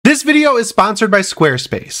This video is sponsored by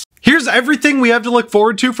Squarespace. Here's everything we have to look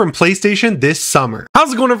forward to from PlayStation this summer.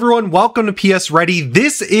 How's it going, everyone? Welcome to PSReady.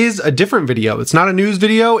 This is a different video. It's not a news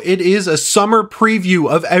video. It is a summer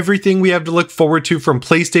preview of everything we have to look forward to from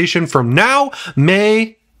PlayStation from now,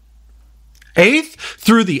 May 8th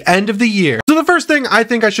through the end of the year. So the first thing I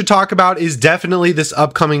think I should talk about is definitely this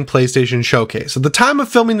upcoming PlayStation showcase. At the time of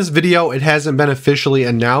filming this video, it hasn't been officially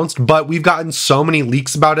announced, but we've gotten so many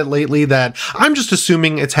leaks about it lately that I'm just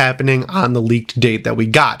assuming it's happening on the leaked date that we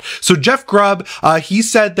got. So Jeff Grubb, he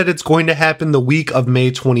said that it's going to happen the week of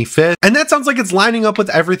May 25th, and that sounds like it's lining up with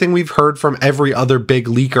everything we've heard from every other big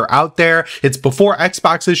leaker out there. It's before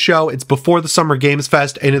Xbox's show, it's before the Summer Games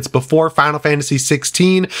Fest, and it's before Final Fantasy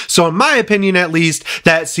 16. So in my opinion, at least,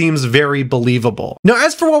 that seems very believable. Now,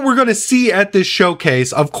 as for what we're going to see at this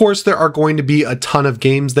showcase, of course, there are going to be a ton of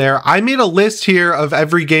games there. I made a list here of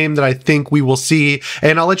every game that I think we will see,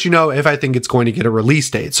 and I'll let you know if I think it's going to get a release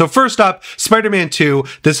date. So first up, Spider-Man 2.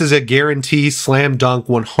 This is a guarantee, slam dunk,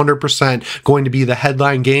 100% going to be the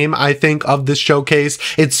headline game, I think, of this showcase.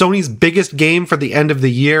 It's Sony's biggest game for the end of the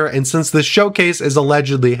year, and since this showcase is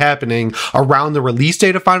allegedly happening around the release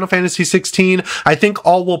date of Final Fantasy 16, I think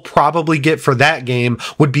all we'll probably get for that game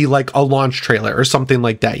would be like a launch trailer or something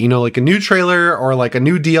like that, you know, like a new trailer or like a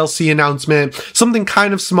new DLC announcement, something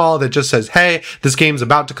kind of small that just says, hey, this game's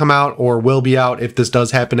about to come out or will be out if this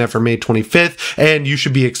does happen after May 25th, and you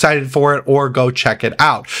should be excited for it or go check it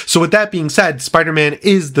out. So with that being said, Spider-Man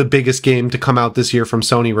is the biggest game to come out this year from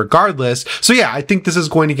Sony regardless. So yeah, I think this is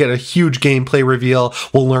going to get a huge gameplay reveal.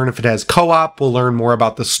 We'll learn if it has co-op, we'll learn more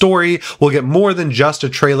about the story, we'll get more than just a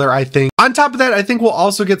trailer, I think. On top of that, I think we'll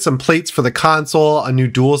also get some plates for the console, a new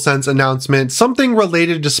DualSense announcement, something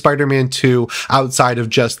related to Spider-Man 2 outside of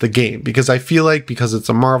just the game, because I feel like because it's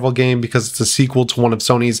a Marvel game, because it's a sequel to one of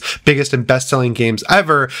Sony's biggest and best-selling games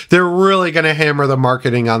ever, they're really going to hammer the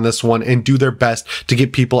marketing on this one and do their best to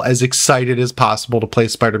get people as excited as possible to play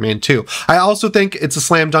Spider-Man 2. I also think it's a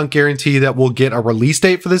slam dunk guarantee that we'll get a release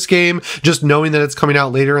date for this game, just knowing that it's coming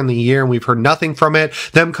out later in the year and we've heard nothing from it,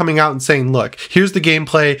 them coming out and saying, look, here's the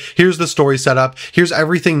gameplay, here's the story setup, here's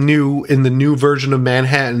everything new in the new version of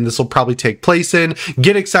Manhattan this will probably take place in.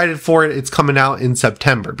 Get excited for it. It's coming out in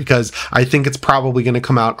September because I think it's probably going to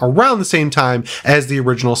come out around the same time as the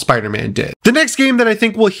original Spider-Man did. The next game that I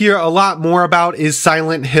think we'll hear a lot more about is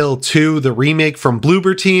Silent Hill 2, the remake from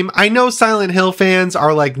Bloober Team. I know Silent Hill fans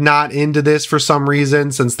are like not into this for some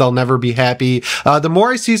reason since they'll never be happy. The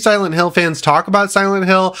more I see Silent Hill fans talk about Silent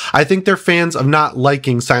Hill, I think they're fans of not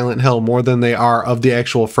liking Silent Hill more than they are of the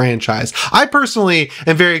actual franchise. I personally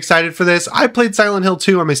am very excited for this. I played Silent Hill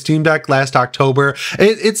 2 on my Steam Deck last October.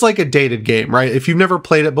 It's like a dated game, right? If you've never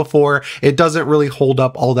played it before, it doesn't really hold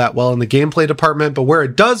up all that well in the gameplay department, but where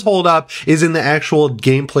it does hold up is in the actual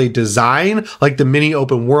gameplay design. Like the mini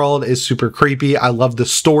open world is super creepy. I love the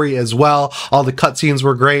story as well. All the cutscenes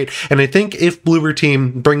were great. And I think if Bloober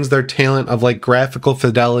Team brings their talent of like graphical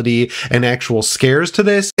fidelity and actual scares to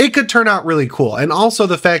this, it could turn out really cool. And also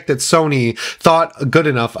the fact that Sony thought good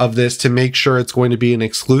enough of this to make sure it's going to be an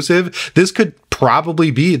exclusive, this could probably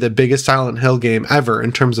be the biggest Silent Hill game ever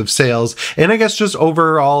in terms of sales and I guess just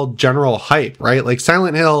overall general hype, right? Like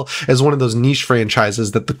Silent Hill is one of those niche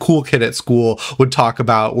franchises that the cool kid at school would talk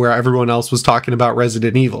about where everyone else was talking about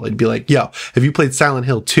Resident Evil. It'd be like, yo, have you played Silent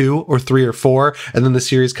Hill 2 or 3 or 4? And then the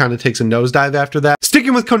series kind of takes a nosedive after that.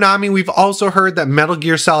 Sticking with Konami, we've also heard that Metal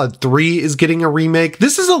Gear Solid 3 is getting a remake.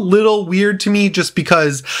 This is a little weird to me just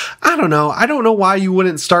because, I don't know why you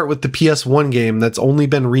wouldn't start with the PS1 game that's only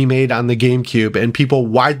been remade on the GameCube, and people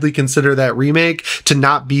widely consider that remake to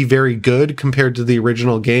not be very good compared to the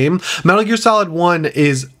original game. Metal Gear Solid 1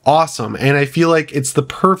 is awesome, and I feel like it's the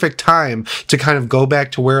perfect time to kind of go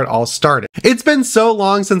back to where it all started. It's been so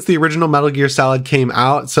long since the original Metal Gear Solid came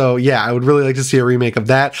out, so yeah, I would really like to see a remake of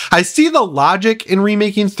that. I see the logic in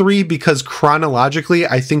remaking 3 because chronologically,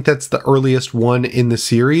 I think that's the earliest one in the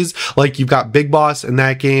series. Like, you've got Big Boss in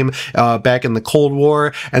that game back in the Cold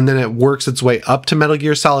War, and then it works its way up to Metal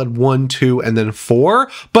Gear Solid 1, 2, and then 4,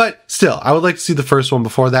 but still, I would like to see the first one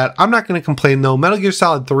before that. I'm not going to complain though. Metal Gear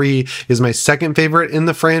Solid 3 is my second favorite in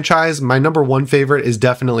the franchise. My number one favorite is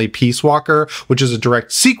definitely Peace Walker, which is a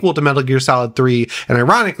direct sequel to Metal Gear Solid 3, and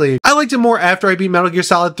ironically, I liked it more after I beat Metal Gear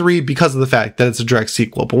Solid 3 because of the fact that it's a direct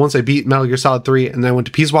sequel. But once I beat Metal Gear Solid 3 and then I went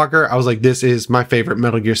to Peace Walker, I was like, this is my favorite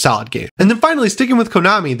Metal Gear Solid game. And then finally, sticking with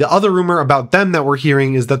Konami, the other rumor about them that we're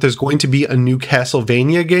hearing is that there's going to be a new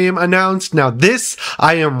Castlevania game announced. Now this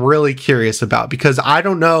I am really curious about because I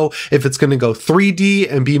don't know if it's going to go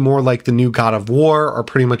 3D and be more like the new God of War or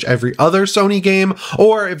pretty much every other Sony game,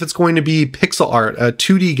 or if it's going to be pixel art, a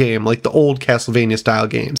 2D game like the old Castlevania style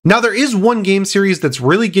games. Now there is one game series that's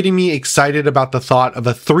really getting me excited about the thought of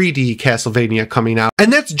a 3D Castlevania coming out,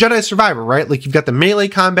 and that's Jedi Survivor, right? Like you've got the melee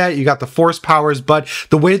combat, you got the force powers, but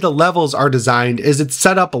the way the levels are designed is it's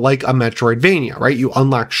set up like a Metroidvania, right? You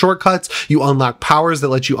unlock shortcuts, you unlock powers that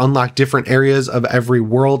let you unlock different areas of every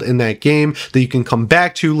world in that game that you can come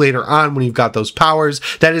back to later on when you've got those powers.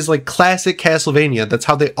 That is like classic Castlevania. That's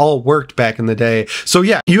how they all worked back in the day. So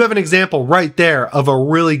yeah, you have an example right there of a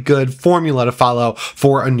really good formula to follow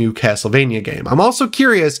for a new Castlevania game. I'm also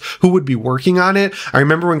curious who would be working on it. I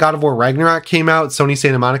remember when God of War Ragnarok came out, Sony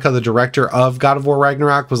Santa Monica, the director of God of War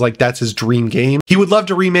Ragnarok, was like, that's his dream game. He would love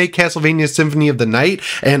to remake Castlevania Symphony of the Night,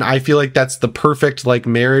 and I feel like that's the perfect like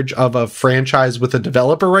marriage of a franchise with a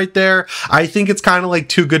developer right there. I think it's kind of like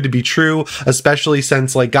too good to be true, especially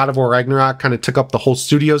since like God of War Ragnarok kind of took up the whole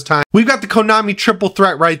studio's time. We've got the Konami triple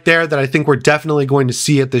threat right there that I think we're definitely going to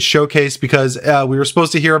see at this showcase because we were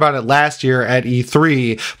supposed to hear about it last year at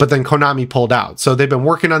E3, but then Konami pulled out. So they've been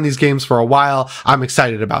working on these games for a while. I'm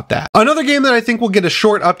excited about that. Another game that I think we'll get a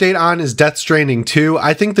short update on is Death Stranding 2.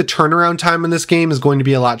 I think the turnaround time in this game is going to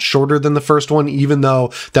be a lot shorter than the first one, even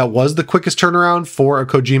though that was the quickest turnaround for a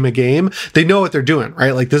Kojima game. They know what they're doing,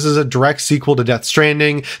 right? Like this is a direct sequel to Death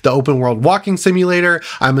Stranding, the open world walking simulator.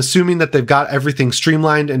 I'm assuming that they've got everything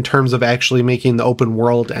streamlined in terms of actually making the open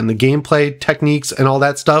world and the gameplay techniques and all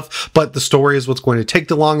that stuff, but the story is what's going to take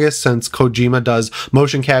the longest since Kojima does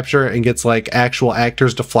motion capture and gets like actual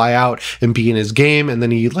actors to fly out and be in his game, and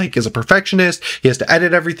then he like is a perfectionist. He has to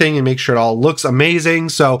edit everything and make sure it all looks amazing.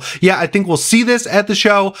 So yeah, I think we'll see this at the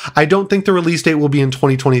show. I don't think the release date will be in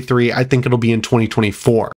 2023. I think it'll be in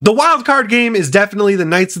 2024. The wild card game is definitely the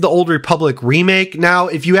Knights of the Old Republic remake. Now,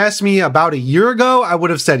 if you asked me about a year ago, I would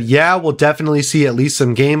have said, yeah, we'll definitely see at least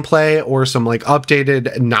some gameplay or some like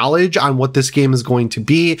updated knowledge on what this game is going to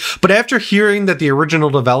be. But after hearing that the original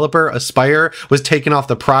developer, Aspyr, was taken off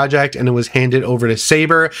the project and it was handed over to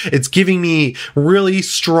Saber, it's giving me really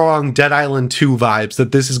strong Dead Island 2 vibes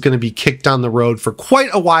that this is going to be kicked down the road for quite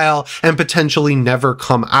a while and potentially never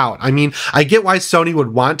come out. I mean, I get why Sony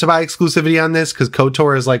would want to buy exclusivity on this because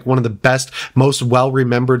KOTOR is like one of the best, most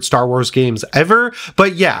well-remembered Star Wars games ever.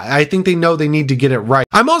 But yeah, I think they know they need to get it right.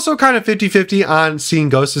 I'm also kind of 50-50 on seeing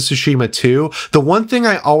Ghost of Tsushima 2. The one thing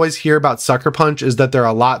I always hear about Sucker Punch is that they're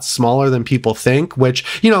a lot smaller than people think,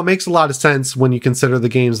 which, you know, makes a lot of sense when you consider the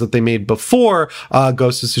games that they made before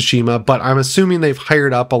Ghost of Tsushima, but I'm assuming they've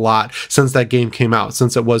hired up a lot since that game came out,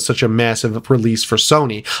 since it was such a massive release for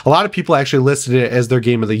Sony. A lot of people actually listed it as their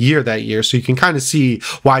game of the year that year, so you can kind of see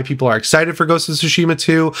why people are excited for Ghost of Tsushima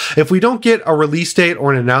 2. If we don't get a release date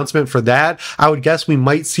or an announcement for that, I would guess we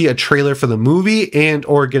might see a trailer for the movie and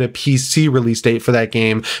or get a PC release date for that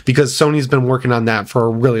game because Sony's been working on that for a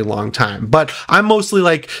really long time. But I'm mostly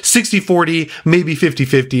like 60-40, maybe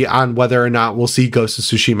 50-50 on whether or not we'll see Ghost of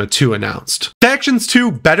Tsushima 2 announced. Factions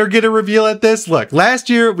 2 better get a reveal at this. Look, last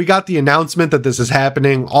year we got the announcement that this is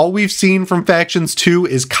happening. All we've seen from Factions 2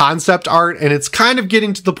 is concept art, and it's kind of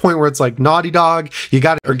getting to the point where it's like, Naughty Dog, you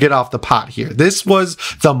gotta get off the pot here. This was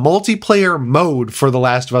the multiplayer mode for The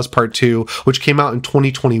Last of Us Part 2, which came out in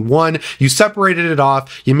 2021. You separated it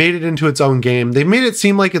off, you made it into its own game. They made it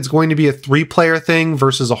seem like it's going to be a 3-player thing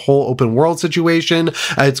versus a whole open world situation.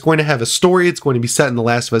 It's going to have a story, it's going to be set in the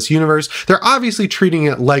Last of Us universe. They're obviously treating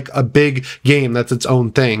it like a big game that's its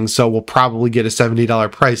own thing, so we'll probably get a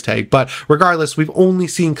 $70 price tag. But regardless, we've only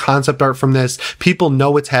seen concept art from this. People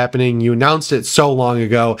know what's happening. You announced it so long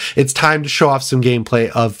ago. It's time to show off some gameplay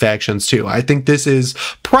of Factions 2. I think this is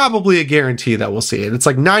probably a guarantee that we'll see it. It's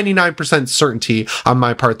like 99% certainty on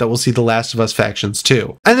my part that we'll see The Last of Us Factions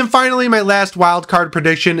 2. And then finally, my last wildcard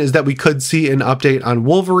prediction is that we could see an update on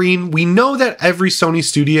Wolverine. We know that every Sony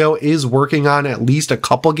studio is working on at least a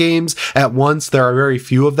couple games at once. There are very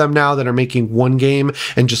few of them now that are making one game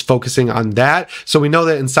and just focusing on that. So we know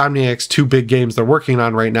that Insomniac's 2 big games they're working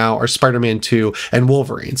on right now are Spider-Man 2 and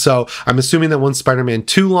Wolverine. So I'm assuming that once Spider-Man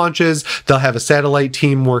 2 launches, they'll have a satellite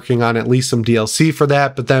team working on at least some DLC for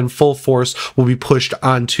that, but then full force will be pushed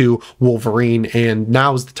onto Wolverine. And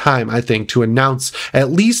now is the time, I think, to announce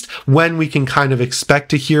at least when we can kind of expect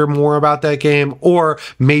to hear more about that game, or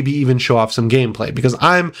maybe even show off some gameplay, because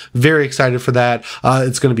I'm very excited for that.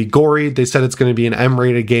 It's going to be gory. They said it's going to be an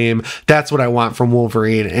M-rated game. That's what I want from and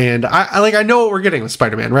Wolverine, and I know what we're getting with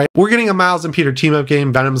Spider-Man, right? We're getting a Miles and Peter team-up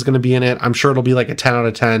game. Venom's going to be in it. I'm sure it'll be like a 10 out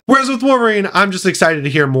of 10. Whereas with Wolverine, I'm just excited to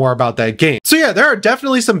hear more about that game. So yeah, there are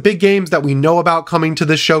definitely some big games that we know about coming to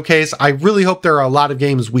this showcase. I really hope there are a lot of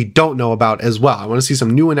games we don't know about as well. I want to see some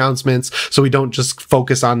new announcements so we don't just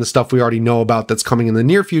focus on the stuff we already know about that's coming in the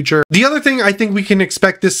near future. The other thing I think we can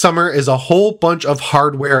expect this summer is a whole bunch of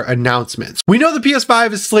hardware announcements. We know the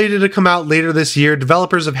PS5 is slated to come out later this year.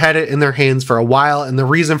 Developers have had it in their hands for a while, and the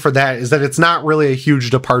reason for that is that it's not really a huge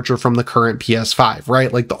departure from the current PS5,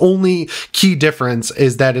 right? Like the only key difference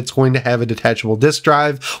is that it's going to have a detachable disk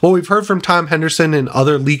drive. What we've heard from Tom Henderson and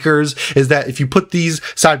other leakers is that if you put these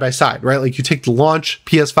side by side, right? Like you take the launch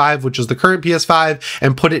PS5, which is the current PS5,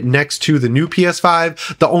 and put it next to the new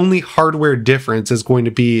PS5, the only hardware difference is going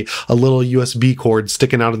to be a little USB cord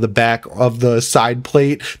sticking out of the back of the side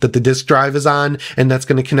plate that the disk drive is on, and that's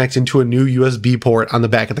going to connect into a new USB port on the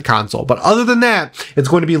back of the console. But other than that, it's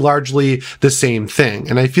going to be largely the same thing.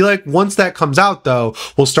 And I feel like once that comes out though,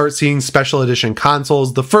 we'll start seeing special edition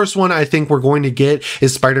consoles. The first one I think we're going to get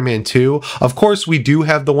is Spider-Man 2. Of course, we do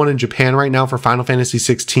have the one in Japan right now for Final Fantasy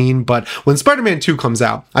 16, but when Spider-Man 2 comes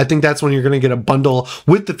out, I think that's when you're going to get a bundle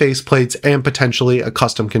with the faceplates and potentially a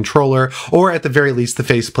custom controller, or at the very least the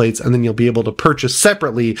faceplates, and then you'll be able to purchase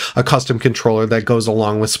separately a custom controller that goes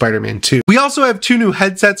along with Spider-Man 2. We also have two new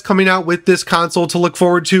headsets coming out with this console to look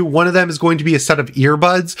forward to. One of them is going to be a set of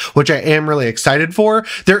earbuds, which I am really excited for.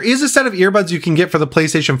 There is a set of earbuds you can get for the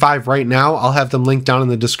PlayStation 5 right now. I'll have them linked down in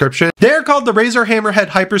the description. They're called the Razer Hammerhead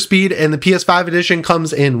Hyperspeed, and the PS5 edition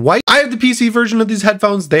comes in white. I have the PC version of these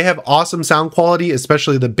headphones. They have awesome sound quality,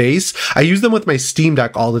 especially the bass. I use them with my Steam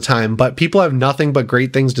Deck all the time, but people have nothing but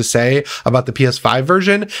great things to say about the PS5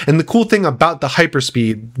 version. And the cool thing about the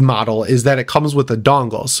Hyperspeed model is that it comes with a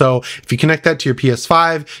dongle. So if you connect that to your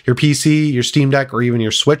PS5, your PC, your Steam Deck, or even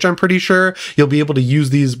your Switch, I'm pretty sure you'll be able to use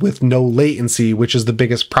these with no latency, which is the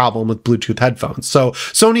biggest problem with Bluetooth headphones. So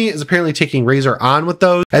Sony is apparently taking Razer on with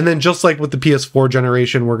those. And then just like with the PS4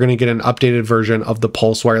 generation, we're going to get an updated version of the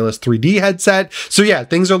Pulse Wireless 3D headset. So yeah,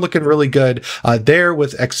 things are looking really good there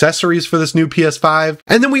with accessories for this new PS5.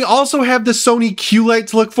 And then we also have the Sony Q-Lite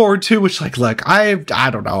to look forward to, which like, look, I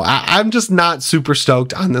don't know. I'm just not super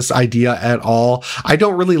stoked on this idea at all. I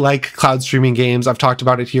don't really like cloud streaming games. I've talked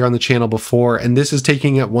about it here on the channel before, and this is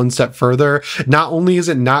taking it one step further. Not only is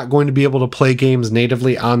it not going to be able to play games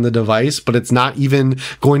natively on the device, but it's not even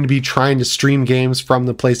going to be trying to stream games from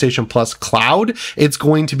the PlayStation Plus cloud. It's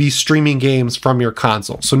going to be streaming games from your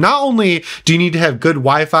console. So not only do you need to have good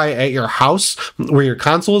Wi-Fi at your house where your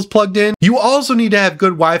console is plugged in, you also need to have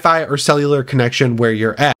good Wi-Fi or cellular connection where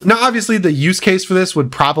you're at. Now, obviously, the use case for this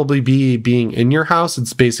would probably be being in your house.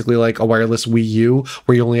 It's basically like a wireless Wii U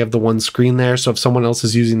where you only have the one screen there. So if someone else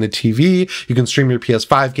is using the TV, you can stream your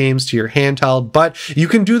PS5 games to your handheld. But you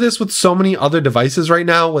can do this with so many other devices right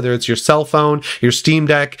now, whether it's your cell phone, your Steam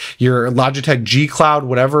Deck, your Logitech G Cloud,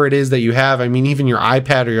 whatever it is that you have. I mean, even your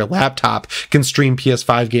iPad or your laptop can stream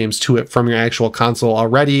PS5 games to it from your actual console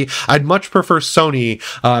already. I'd much prefer Sony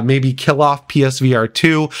maybe kill off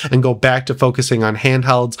PSVR2 and go back to focusing on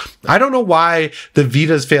handhelds. I don't know why the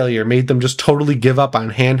Vita's failure made them just totally give up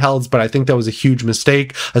on handhelds, but I think that was a huge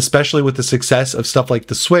mistake, especially with the success of stuff like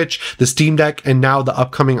the Switch, the Steam Deck, and now the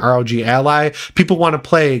upcoming ROG Ally. People want to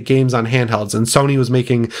play games on handhelds, and Sony was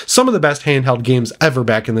making some of the best handheld games ever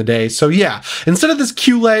back in the day. So yeah, instead of this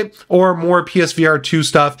Q-Lite or more PSVR2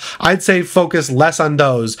 stuff, I'd say focus less on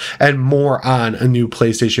those and more on a new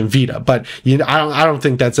PlayStation Vita. But I don't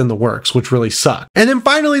think that's in the works, which really sucks. And then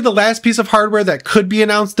finally, the last piece of hardware that could be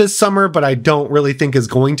announced this summer, but I don't really think is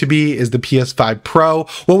going to be, is the PS5 Pro.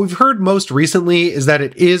 What we've heard most recently is that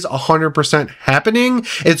it is 100% happening.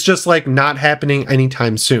 It's just like not happening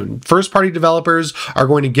anytime soon. First party developers are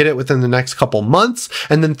going to get it within the next couple months,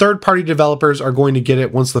 and then third party developers are going to get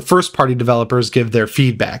it once the first party developers give their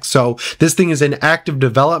feedback. So this thing is in active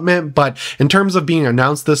development, but in terms of being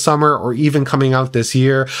announced this summer or even coming out this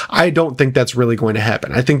year, I don't think that's really going to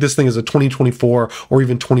happen. I think this thing is a 2024 or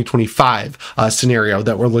even 2025 scenario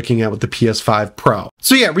that we're looking at with the PS5 Pro.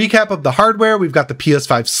 So yeah, recap of the hardware. We've got the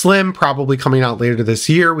PS5 Slim probably coming out later this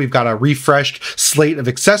year. We've got a refreshed slate of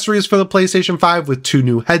accessories for the PlayStation 5 with two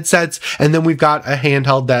new headsets. And then we've got a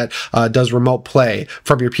handheld that does remote play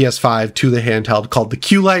from your PS5 to the handheld called the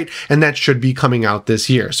Q-Lite, and that should be coming out this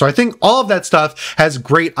year. So I think all of that stuff has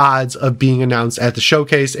great odds of being announced at the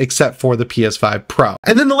showcase, except for the PS5 Pro.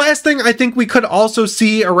 And then the last thing I think we could also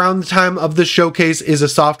see around the time of the showcase is a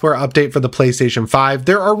software update for the PlayStation 5.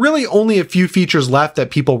 There are really only a few features left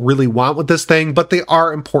that people really want with this thing, but they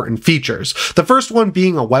are important features. The first one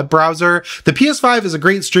being a web browser. The PS5 is a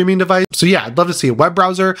great streaming device, so yeah, I'd love to see a web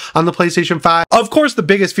browser. on the PlayStation 5. Of course, the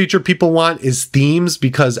biggest feature people want is themes,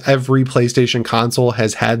 because every PlayStation console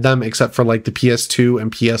has had them except for like the PS2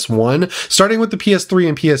 and PS1. Starting with the PS3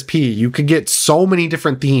 and PSP, you could get so many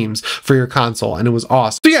different themes for your console, and it was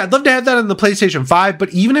awesome. So yeah, I'd love to have that on the PlayStation 5, but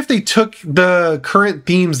even if they took the current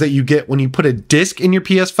themes that you get when you put a disc in your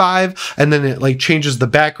PS5 and then it like changes the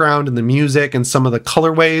background and the music and some of the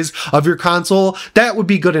colorways of your console, that would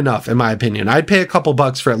be good enough in my opinion. I'd pay a couple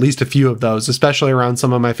bucks for at least a few of those, especially around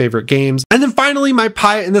some of my favorite games. And then finally, my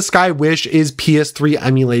pie in the sky wish is PS3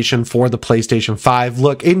 emulation for the PlayStation 5.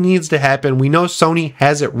 Look, it needs to happen. We know Sony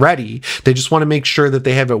has it ready. They just want to make sure that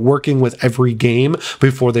they have it working with every game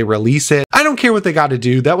before they release it. I don't care what they got to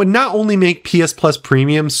do. That would not only make PS Plus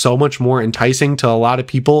Premium so much more enticing to a lot of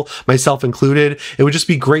people, myself included, it would just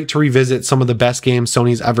be great to revisit some of the best games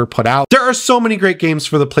Sony's ever put out. There are so many great games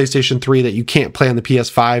for the PlayStation 3 that you can't play on the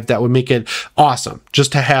PS5 that would make it awesome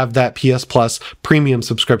just to have that PS Plus Premium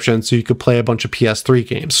subscription so you could play a bunch of PS3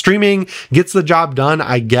 games. Streaming gets the job done,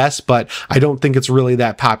 I guess, but I don't think it's really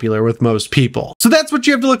that popular with most people. So that's what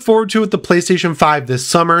you have to look forward to with the PlayStation 5 this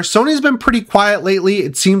summer. Sony's been pretty quiet lately.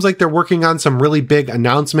 It seems like they're working on some really big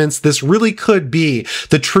announcements. This really could be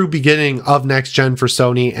the true beginning of next gen for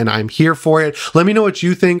Sony, and I'm here for it. Let me know what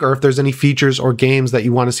you think, or if there's any features or games that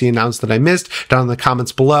you want to see announced that I missed down in the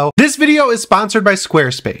comments below. This video is sponsored by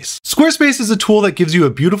Squarespace. Squarespace is a tool that gives you a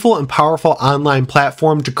beautiful and powerful online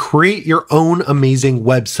platform to create your own amazing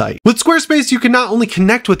website. With Squarespace, you can not only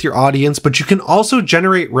connect with your audience, but you can also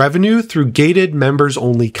generate revenue through gated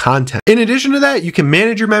members-only content. In addition to that, you can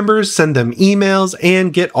manage your members, send them emails,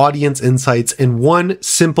 and get audience insights in one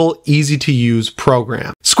simple, easy-to-use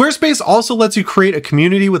program. Squarespace also lets you create a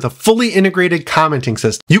community with a fully integrated commenting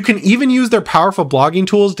system. You can even use their powerful blogging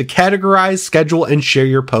tools to categorize, schedule, and share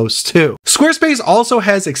your posts too. Squarespace also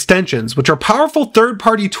has extensions, which are powerful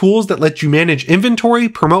third-party tools that let you manage inventory,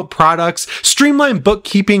 promote products, streamline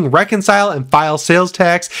bookkeeping, reconcile and file sales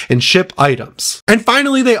tax, and ship items. And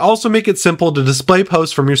finally, they also make it simple to display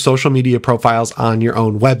posts from your social media profiles on your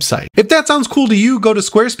own website. If that sounds cool to you, go to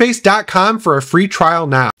squarespace.com for a free trial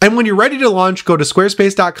now. And when you're ready to launch, go to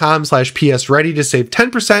squarespace.com/PSReady to save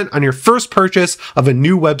 10% on your first purchase of a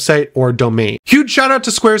new website or domain. Huge shout out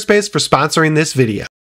to Squarespace for sponsoring this video.